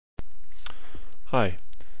Hi,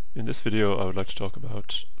 in this video I would like to talk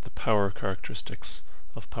about the power characteristics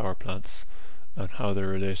of power plants and how they're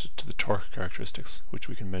related to the torque characteristics which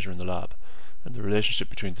we can measure in the lab. And the relationship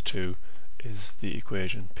between the two is the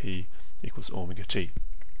equation P equals omega T.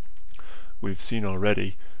 We've seen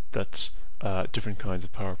already that different kinds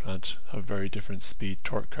of power plant have very different speed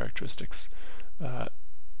torque characteristics.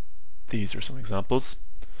 These are some examples.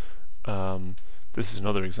 This is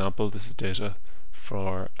another example. This is data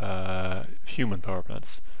for human power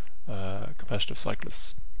plants, competitive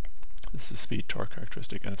cyclists. This is a speed torque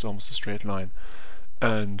characteristic and it's almost a straight line.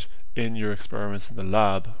 And in your experiments in the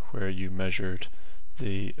lab where you measured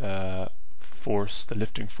the force, the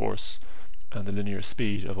lifting force and the linear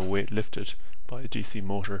speed of a weight lifted by a DC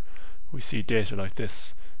motor, we see data like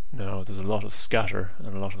this. Now there's a lot of scatter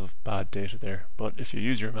and a lot of bad data there, but if you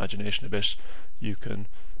use your imagination a bit you can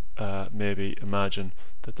maybe imagine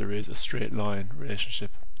that there is a straight line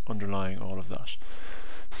relationship underlying all of that.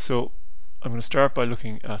 So I'm going to start by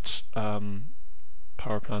looking at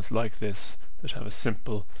power plants like this that have a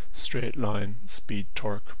simple straight line speed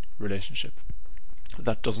torque relationship.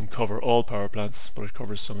 That doesn't cover all power plants, but it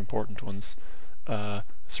covers some important ones.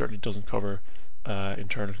 Certainly doesn't cover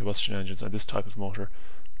internal combustion engines and this type of motor,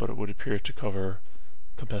 but it would appear to cover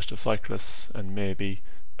competitive cyclists and maybe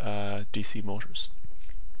DC motors.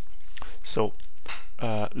 So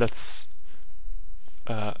let's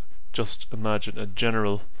just imagine a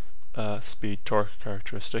general speed torque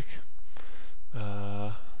characteristic,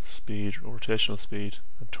 speed, rotational speed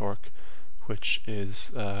and torque, which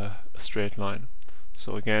is a straight line.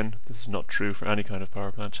 So again, this is not true for any kind of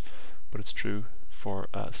power plant, but it's true for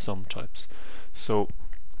some types. So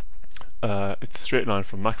it's a straight line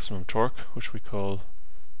from maximum torque, which we call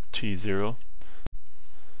T0.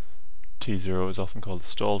 T0 is often called the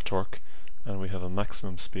stall torque, and we have a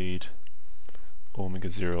maximum speed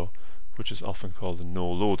omega 0, which is often called the no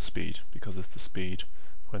load speed because it's the speed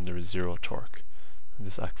when there is zero torque, and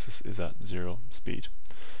this axis is at zero speed.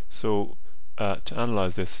 So to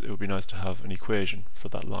analyze this, it would be nice to have an equation for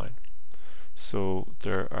that line. So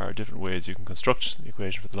there are different ways you can construct the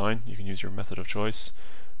equation for the line. You can use your method of choice.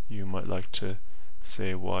 You might like to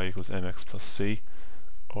say y equals mx plus c,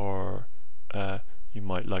 or you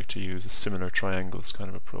might like to use a similar triangles kind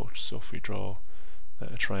of approach. So if we draw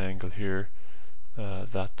a triangle here,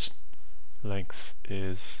 that length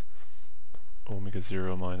is omega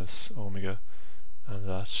 0 minus omega, and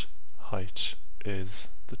that height is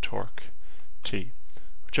the torque T.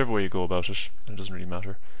 Whichever way you go about it, and it doesn't really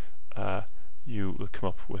matter, you will come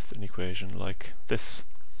up with an equation like this.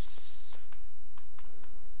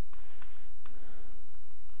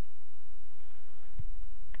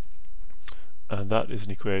 And that is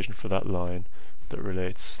an equation for that line that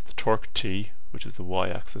relates the torque T, which is the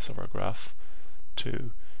y-axis of our graph,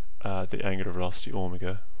 to the angular velocity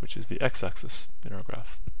omega, which is the x-axis in our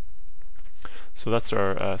graph. So that's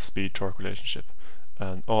our speed-torque relationship,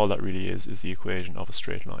 and all that really is the equation of a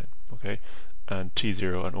straight line. Okay, and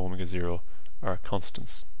T0 and omega 0 are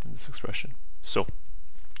constants in this expression. So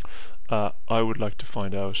I would like to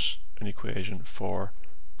find out an equation for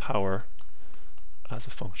power as a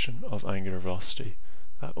function of angular velocity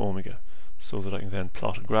omega, so that I can then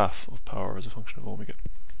plot a graph of power as a function of omega.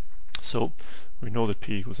 So we know that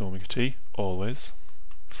P equals omega T always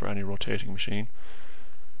for any rotating machine.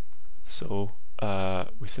 So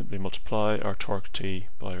we simply multiply our torque T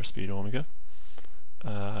by our speed omega.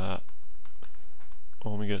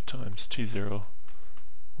 Omega times T0,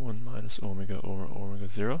 1 minus omega over omega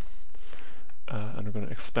 0. And we're going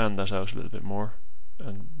to expand that out a little bit more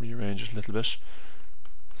and rearrange it a little bit,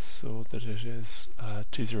 so that it is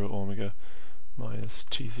T0 omega minus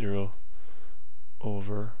T0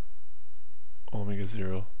 over omega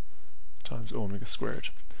 0 times omega squared.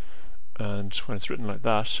 And when it's written like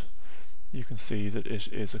that, you can see that it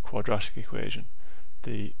is a quadratic equation.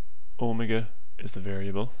 The omega is the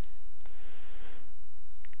variable,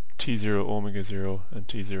 T0, omega 0 and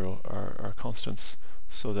T0 are constants,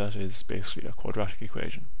 so that is basically a quadratic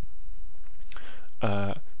equation.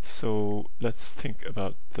 So let's think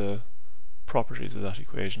about the properties of that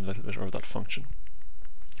equation a little bit, or that function.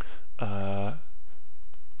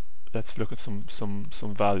 Let's look at some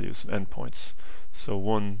values, some endpoints. So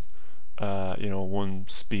one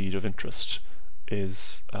speed of interest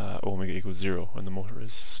is omega equals 0 when the motor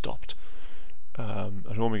is stopped.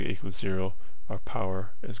 At omega equals 0, our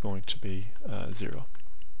power is going to be 0.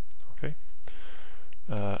 Okay.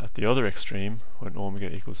 At the other extreme, when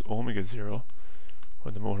omega equals omega 0,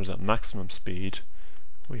 when the motor is at maximum speed,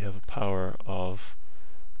 we have a power of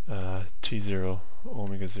T0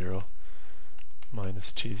 omega 0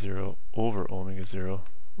 minus T0 over omega 0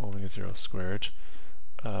 omega 0 squared,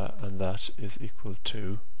 and that is equal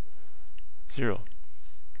to 0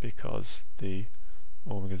 because the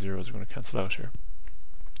omega 0s are going to cancel out here.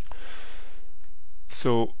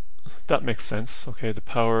 So that makes sense. Okay, the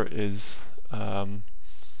power is, let's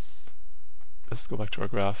go back to our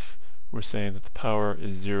graph. We're saying that the power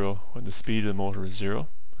is 0 when the speed of the motor is 0,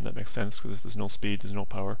 and that makes sense because if there's no speed, there's no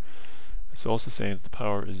power. It's also saying that the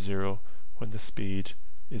power is 0 when the speed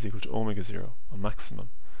is equal to omega 0, a maximum.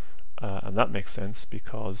 And that makes sense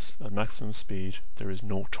because at maximum speed there is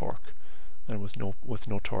no torque, and with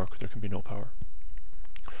no torque there can be no power.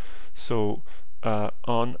 So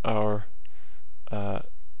on our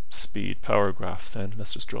speed power graph, then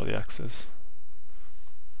let's just draw the axis.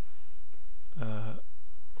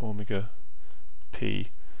 Omega p,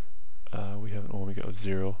 we have an omega of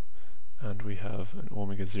 0 and we have an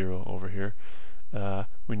omega 0 over here.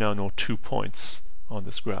 We now know 2 points on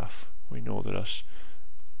this graph. We know that at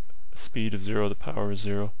a speed of 0 the power is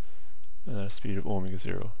 0, and at a speed of omega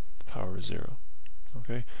 0 the power is 0.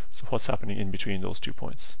 Okay, so what's happening in between those 2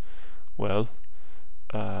 points? Well,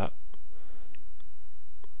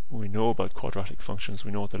 we know about quadratic functions,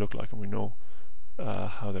 we know what they look like, and we know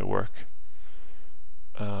how they work.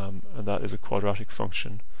 And that is a quadratic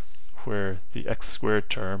function where the x squared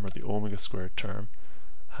term, or the omega squared term,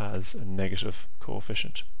 has a negative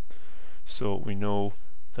coefficient. So we know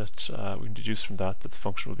that we can deduce from that that the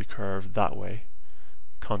function will be curved that way,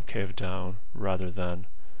 concave down, rather than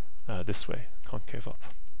this way, concave up.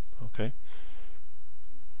 Okay.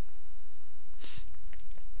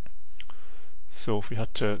 So if we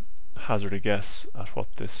had to hazard a guess at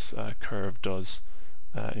what this curve does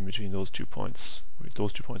in between those 2 points,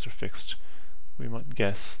 those 2 points are fixed, we might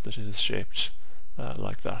guess that it is shaped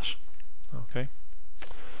like that. Okay.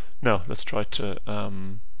 Now let's try to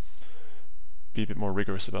be a bit more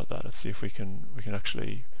rigorous about that. Let's see if we can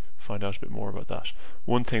actually find out a bit more about that.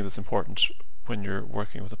 One thing that's important when you're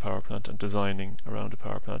working with a power plant and designing around a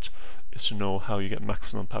power plant is to know how you get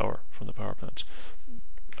maximum power from the power plant.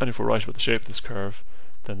 And if we're right about the shape of this curve,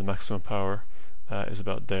 then the maximum power is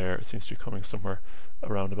about there. It seems to be coming somewhere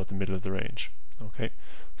around about the middle of the range. Okay,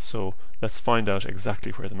 so let's find out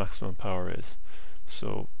exactly where the maximum power is.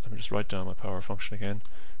 So let me just write down my power function again.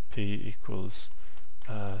 P equals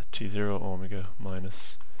T0 omega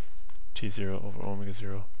minus T0 over omega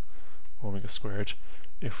 0 omega squared.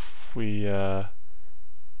 If we that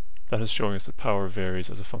is showing us that power varies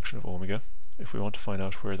as a function of omega. If we want to find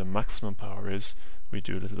out where the maximum power is, we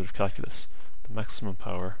do a little bit of calculus. The maximum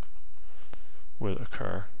power will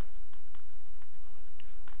occur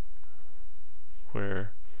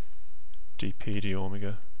where dp d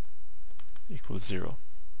omega equals 0.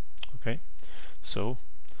 Okay, so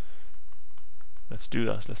let's do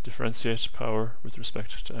that. Let's differentiate power with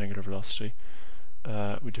respect to angular velocity.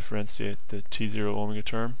 We differentiate the T0 omega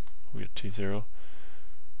term, we get T0.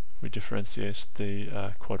 We differentiate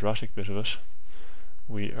the quadratic bit of it,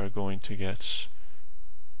 we are going to get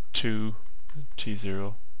 2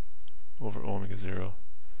 T0 over omega 0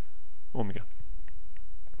 omega.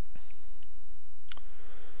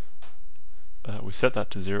 We set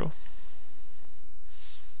that to 0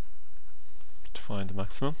 to find the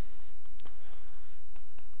maximum,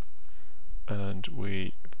 and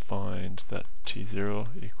we find that T0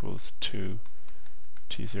 equals 2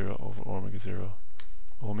 T0 over omega 0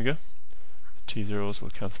 omega. The T0s will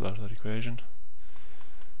cancel out of that equation.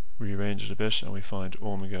 Rearrange it a bit and we find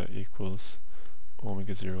omega equals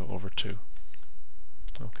omega 0 over 2.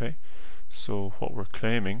 Okay, so what we're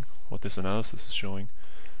claiming, what this analysis is showing,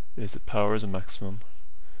 is that power is a maximum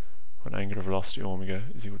when angular velocity omega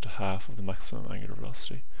is equal to half of the maximum angular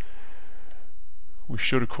velocity. We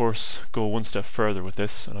should of course go one step further with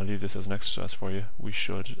this, and I'll leave this as an exercise for you. We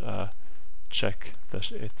should check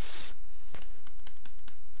that it's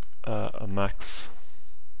a max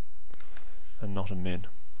and not a min.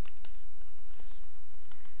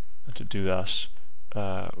 And to do that,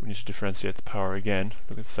 we need to differentiate the power again,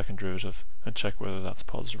 look at the second derivative, and check whether that's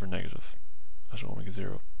positive or negative at omega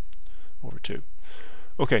 0 over 2.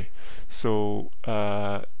 Okay, so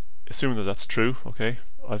assuming that that's true, okay,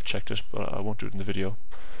 I've checked it, but I won't do it in the video,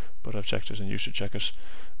 but I've checked it and you should check it.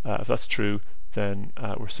 If that's true, then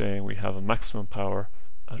we're saying we have a maximum power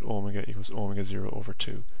at omega equals omega 0 over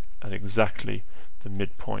 2 at exactly the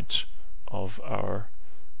midpoint of our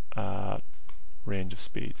range of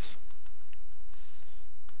speeds,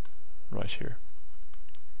 right here.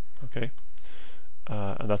 Okay,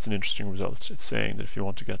 and that's an interesting result. It's saying that if you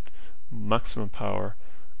want to get maximum power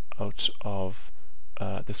out of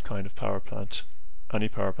this kind of power plant, any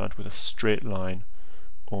power plant with a straight line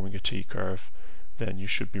omega t curve, then you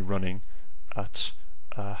should be running at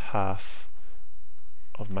half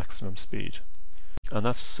of maximum speed. And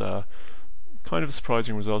that's kind of a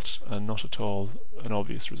surprising result and not at all an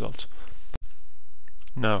obvious result.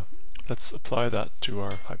 Now, let's apply that to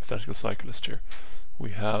our hypothetical cyclist here.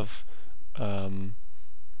 We have,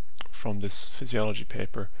 from this physiology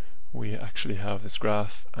paper, we actually have this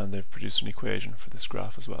graph, and they've produced an equation for this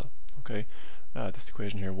graph as well. Okay, this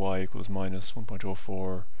equation here, y equals minus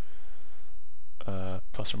 1.04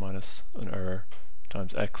 plus or minus an error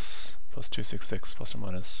times x plus 266 plus or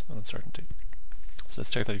minus an uncertainty. So let's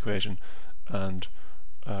take that equation and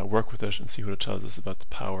work with it and see what it tells us about the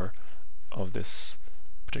power of this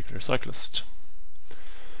particular cyclist.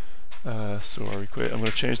 So I'm going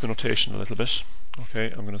to change the notation a little bit.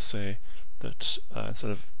 Okay, I'm going to say that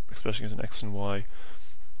instead of expressing it in x and y,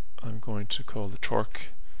 I'm going to call the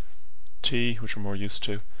torque t, which we're more used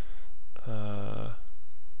to,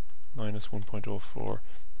 minus 1.04,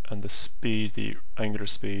 and the speed, the angular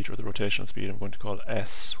speed or the rotational speed, I'm going to call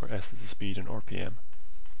s, where s is the speed in RPM.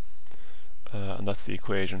 And that's the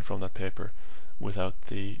equation from that paper without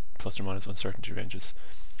the plus or minus uncertainty ranges.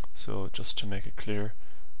 So just to make it clear,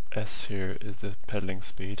 s here is the pedaling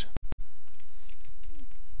speed.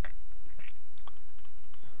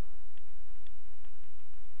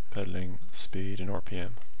 Pedaling speed in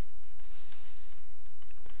RPM.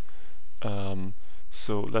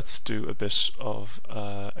 So let's do a bit of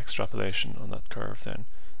extrapolation on that curve then.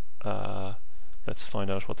 Let's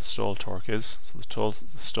find out what the stall torque is. So the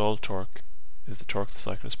stall torque is the torque the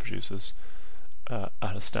cyclist produces at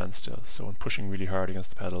a standstill, so when pushing really hard against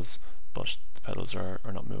the pedals, but the pedals are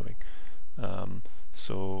not moving. At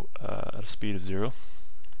a speed of 0,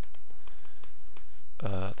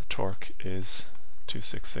 the torque is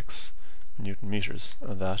 266 Newton meters,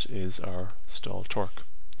 and that is our stall torque.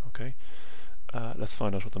 Okay, let's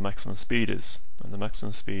find out what the maximum speed is. And the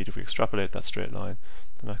maximum speed, if we extrapolate that straight line,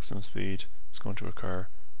 the maximum speed is going to occur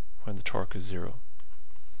when the torque is 0.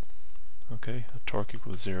 Okay, torque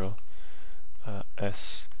equals 0.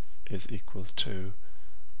 S is equal to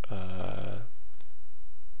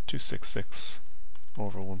 266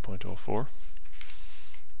 over 1.04.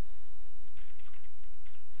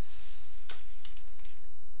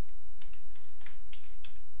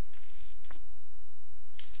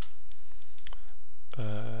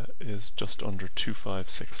 Is just under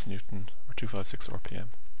 256 Newton, or 256 RPM.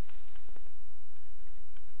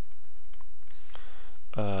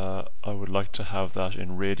 I would like to have that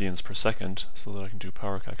in radians per second so that I can do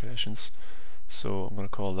power calculations. So I'm going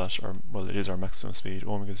to call that it is our maximum speed.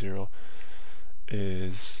 Omega 0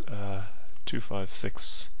 is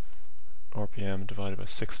 256 RPM divided by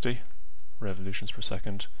 60 revolutions per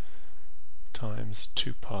second times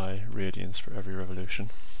 2 pi radians for every revolution.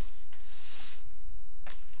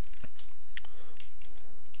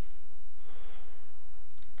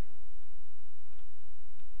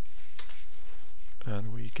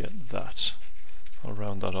 And we get that. I'll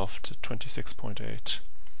round that off to 26.8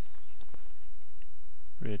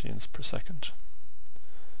 radians per second.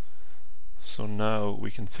 So now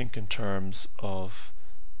we can think in terms of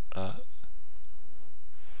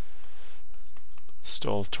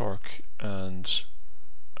stall torque and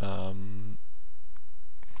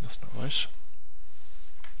that's not right.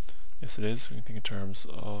 Yes, it is. We can think in terms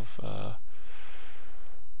of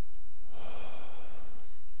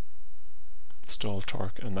stall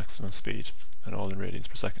torque and maximum speed, and all in radians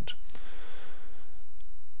per second.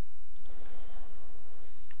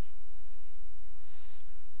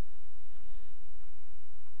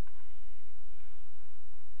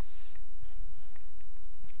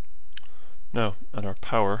 Now, and our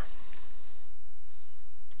power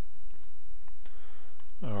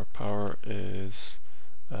is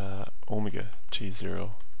omega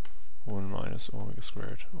t0 1 minus omega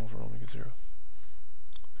squared over omega 0.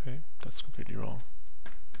 Okay, that's completely wrong.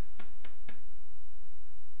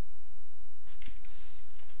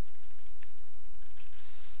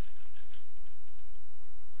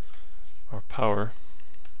 Our power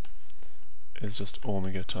is just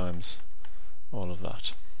omega times all of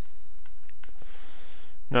that.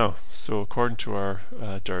 Now, so according to our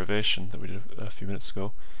derivation that we did a few minutes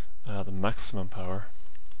ago, the maximum power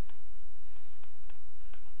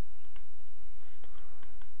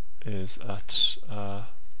is at a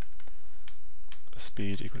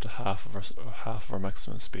speed equal to half of our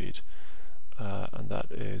maximum speed, and that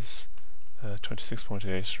is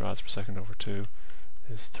 26.8 rads per second over 2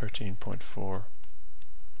 is 13.4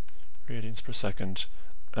 radians per second.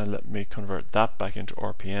 And let me convert that back into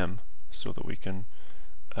RPM so that we can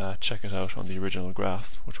check it out on the original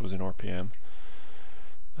graph, which was in RPM.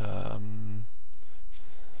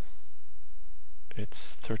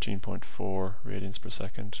 it's 13.4 radians per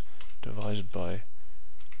second divided by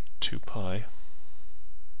 2 pi.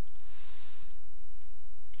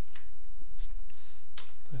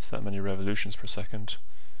 It's that many revolutions per second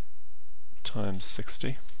times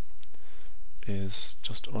 60 is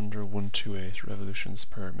just under 128 revolutions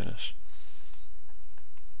per minute.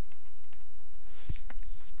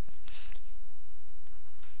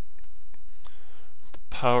 The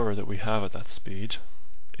power that we have at that speed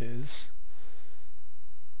is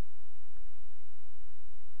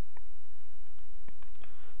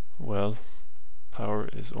power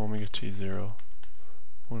is omega t0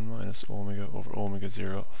 1 minus omega over omega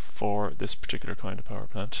 0 for this particular kind of power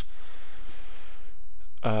plant.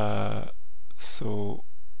 So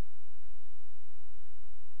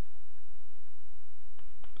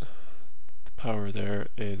the power there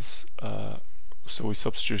is, so we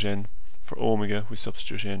substitute in, for omega, we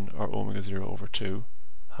substitute in our omega 0 over 2,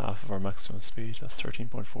 half of our maximum speed, that's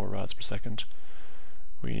 13.4 rads per second.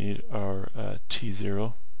 We need our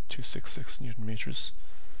T0, 266 Newton meters,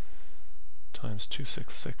 times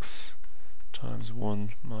 266 times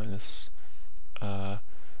 1 minus,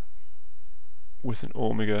 with an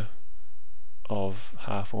omega of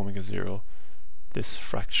half omega 0, this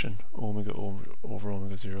fraction, omega over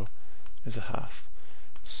omega 0, is a half.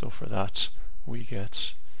 So for that we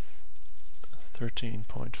get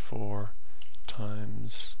 13.4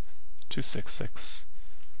 times 266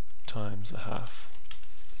 times a half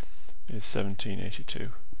is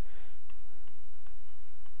 1782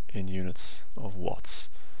 in units of watts.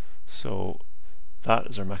 So that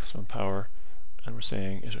is our maximum power, and we're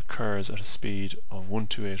saying it occurs at a speed of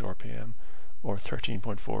 128 RPM or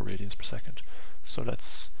 13.4 radians per second. So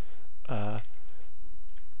let's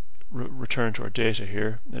return to our data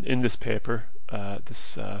here, and in this paper,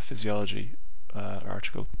 this physiology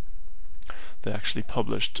article, they actually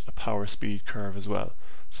published a power speed curve as well.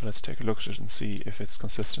 So let's take a look at it and see if it's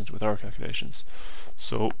consistent with our calculations.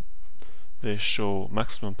 So they show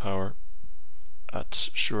maximum power at,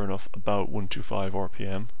 sure enough, about 125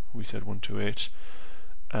 RPM. We said 128,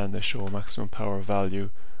 and they show a maximum power value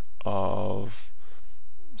of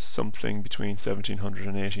something between 1700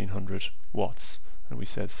 and 1800 watts, and we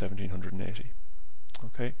said 1780.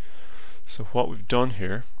 Okay, so what we've done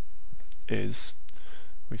here is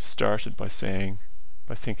we've started by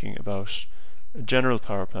thinking about a general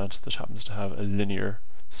power plant that happens to have a linear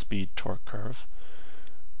speed torque curve.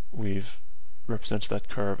 We've represented that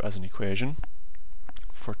curve as an equation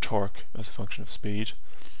for torque as a function of speed.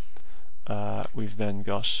 We've then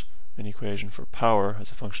got an equation for power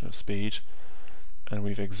as a function of speed, and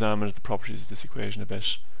we've examined the properties of this equation a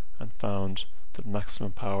bit and found that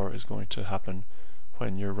maximum power is going to happen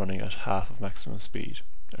when you're running at half of maximum speed,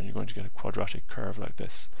 and you're going to get a quadratic curve like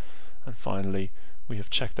this. And finally, we have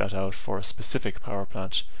checked that out for a specific power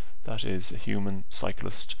plant, that is a human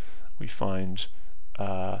cyclist. We find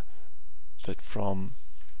that from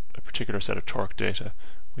a particular set of torque data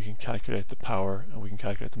we can calculate the power, and we can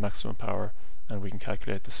calculate the maximum power, and we can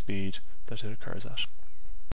calculate the speed that it occurs at.